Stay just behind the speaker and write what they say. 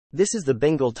This is the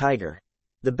Bengal tiger.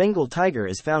 The Bengal tiger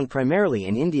is found primarily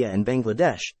in India and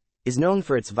Bangladesh, is known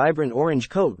for its vibrant orange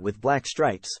coat with black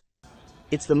stripes.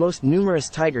 It's the most numerous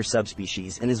tiger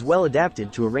subspecies and is well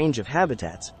adapted to a range of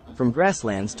habitats, from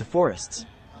grasslands to forests.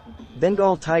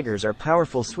 Bengal tigers are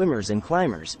powerful swimmers and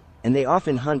climbers, and they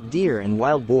often hunt deer and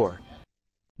wild boar.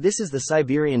 This is the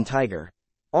Siberian tiger.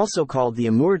 Also called the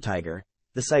Amur tiger,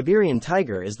 the Siberian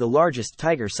tiger is the largest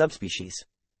tiger subspecies.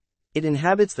 It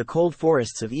inhabits the cold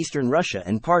forests of eastern Russia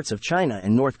and parts of China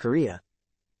and North Korea.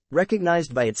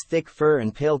 Recognized by its thick fur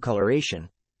and pale coloration,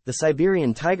 the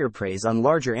Siberian tiger preys on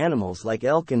larger animals like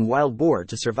elk and wild boar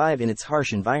to survive in its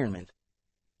harsh environment.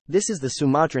 This is the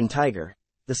Sumatran tiger,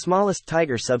 the smallest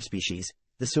tiger subspecies.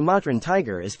 The Sumatran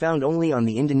tiger is found only on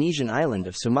the Indonesian island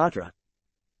of Sumatra.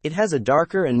 It has a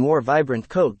darker and more vibrant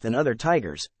coat than other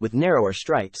tigers, with narrower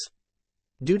stripes.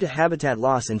 Due to habitat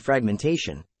loss and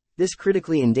fragmentation, this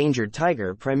critically endangered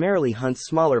tiger primarily hunts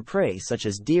smaller prey such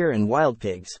as deer and wild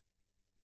pigs.